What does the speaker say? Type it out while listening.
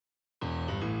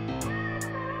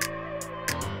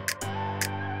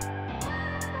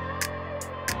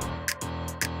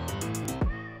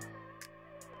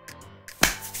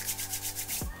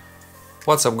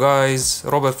What's up guys,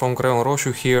 Robert from Crayon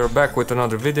Roșu here, back with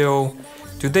another video.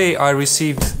 Today I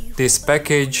received this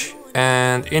package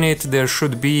and in it there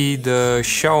should be the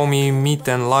Xiaomi Mi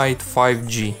 10 Lite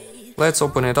 5G. Let's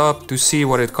open it up to see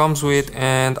what it comes with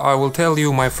and I will tell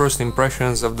you my first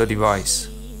impressions of the device.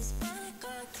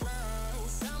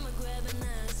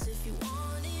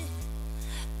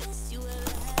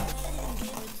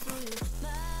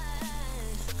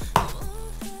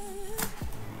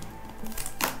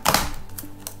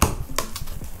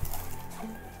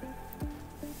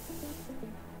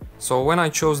 So when I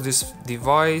chose this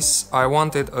device, I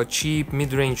wanted a cheap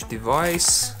mid-range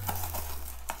device,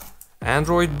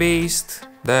 Android based,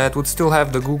 that would still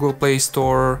have the Google Play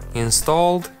Store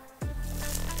installed.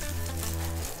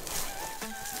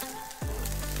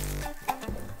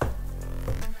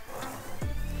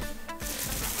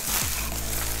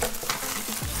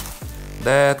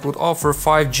 That would offer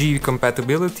 5G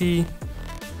compatibility,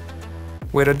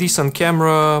 with a decent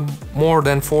camera, more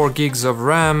than 4 gigs of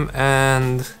RAM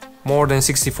and more than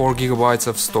 64 gigabytes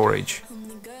of storage.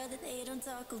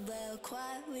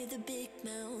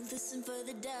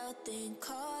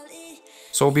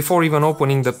 So before even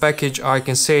opening the package, I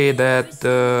can say that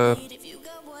the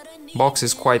box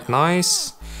is quite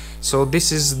nice. So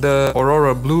this is the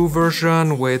Aurora Blue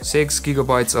version with 6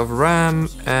 gigabytes of RAM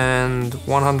and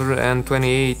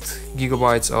 128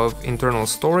 gigabytes of internal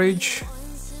storage.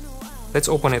 Let's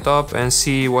open it up and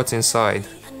see what's inside.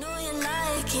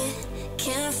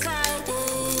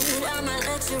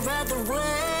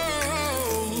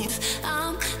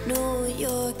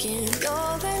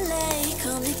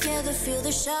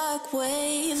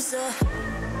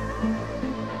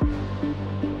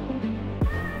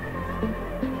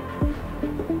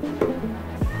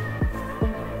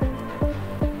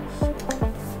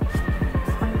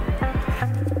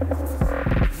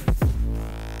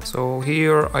 So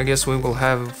here I guess we will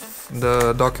have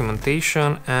the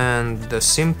documentation and the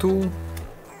SIM tool.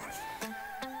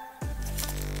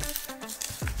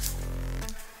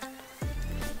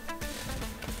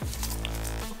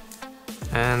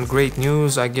 And great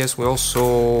news, I guess we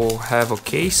also have a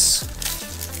case.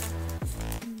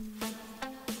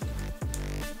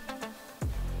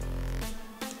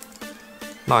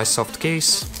 Nice soft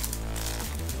case.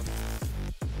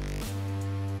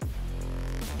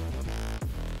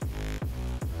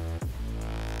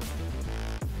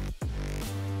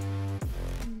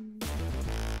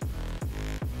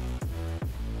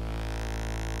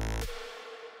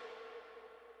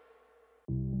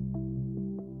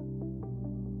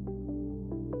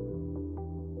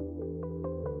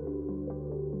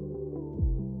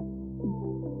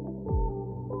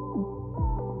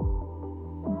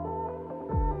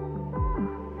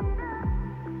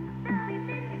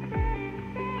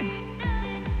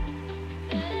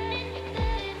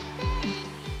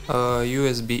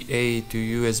 USB-A to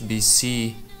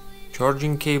USB-C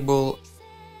charging cable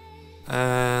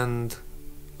and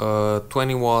a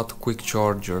 20-watt quick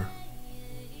charger.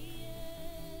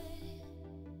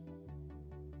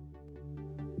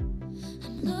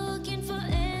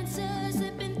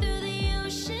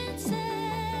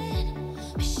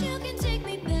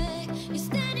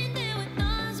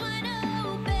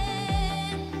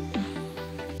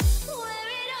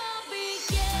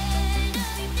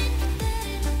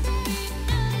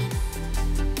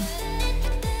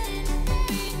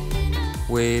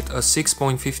 With a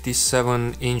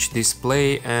 6.57 inch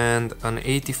display and an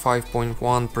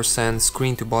 85.1%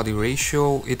 screen to body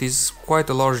ratio, it is quite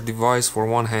a large device for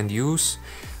one-hand use,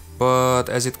 but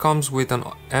as it comes with an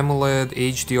AMOLED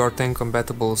HDR10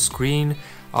 compatible screen,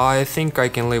 I think I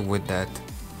can live with that.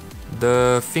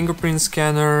 The fingerprint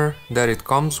scanner that it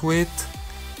comes with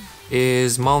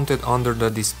is mounted under the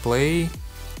display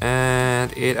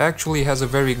and it actually has a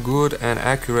very good and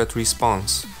accurate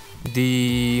response.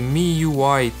 The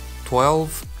MIUI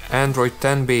 12 Android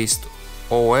 10 based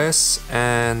OS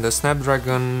and the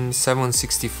Snapdragon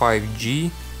 765G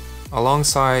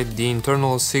alongside the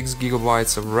internal 6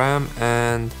 GB of RAM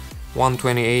and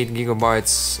 128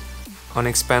 GB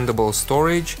unexpandable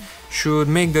storage should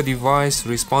make the device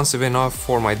responsive enough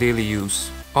for my daily use.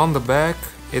 On the back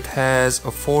it has a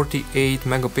 48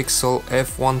 megapixel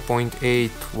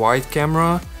f1.8 wide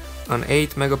camera, an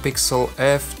 8 megapixel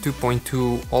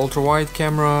f2.2 ultra wide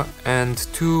camera and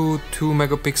two 2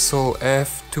 megapixel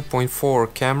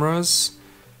f2.4 cameras,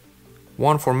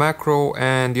 one for macro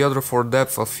and the other for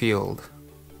depth of field.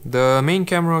 The main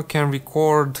camera can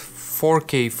record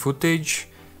 4K footage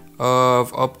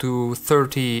of up to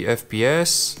 30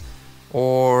 FPS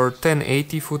or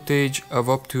 1080 footage of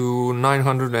up to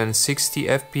 960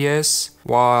 FPS,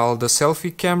 while the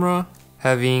selfie camera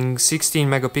having 16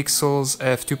 megapixels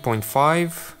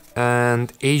f2.5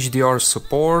 and HDR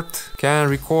support, can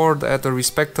record at a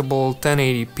respectable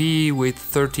 1080p with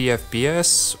 30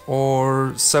 fps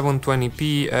or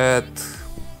 720p at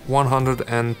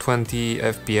 120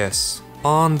 fps.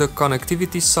 On the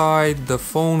connectivity side, the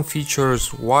phone features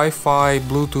Wi-Fi,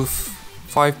 Bluetooth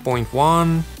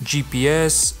 5.1,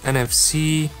 GPS,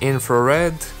 NFC,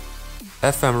 infrared,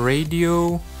 FM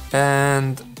radio,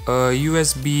 and a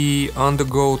USB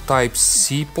on-the-go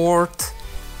Type-C port.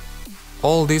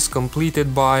 All this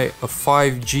completed by a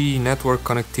 5G network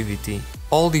connectivity.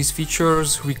 All these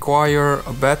features require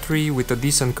a battery with a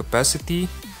decent capacity.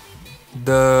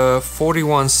 The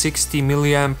 4160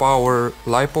 mAh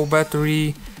LiPo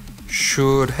battery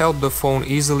should help the phone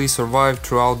easily survive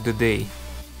throughout the day.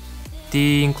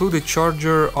 The included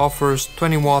charger offers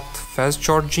 20 watt fast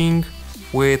charging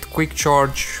with quick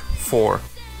charge 4.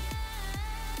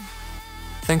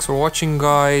 Thanks for watching,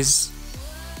 guys.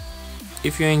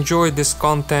 If you enjoyed this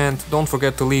content, don't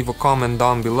forget to leave a comment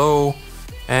down below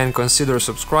and consider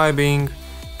subscribing.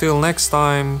 Till next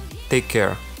time, take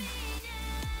care.